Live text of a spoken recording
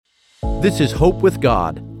This is Hope with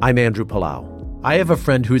God. I'm Andrew Palau. I have a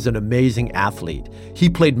friend who's an amazing athlete. He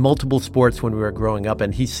played multiple sports when we were growing up,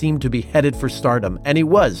 and he seemed to be headed for stardom. And he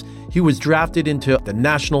was. He was drafted into the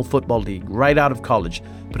National Football League right out of college.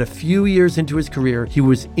 But a few years into his career, he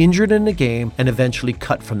was injured in a game and eventually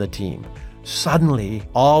cut from the team. Suddenly,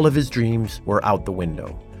 all of his dreams were out the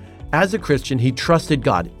window. As a Christian, he trusted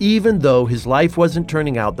God, even though his life wasn't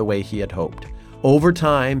turning out the way he had hoped. Over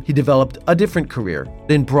time, he developed a different career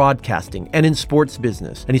in broadcasting and in sports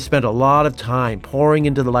business, and he spent a lot of time pouring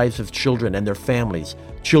into the lives of children and their families,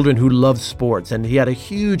 children who love sports, and he had a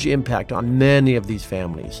huge impact on many of these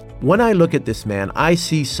families. When I look at this man, I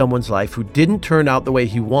see someone's life who didn't turn out the way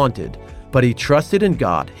he wanted, but he trusted in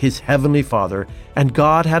God, his heavenly Father, and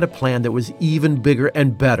God had a plan that was even bigger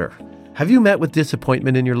and better. Have you met with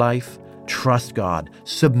disappointment in your life? Trust God.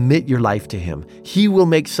 Submit your life to Him. He will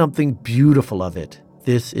make something beautiful of it.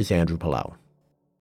 This is Andrew Palau.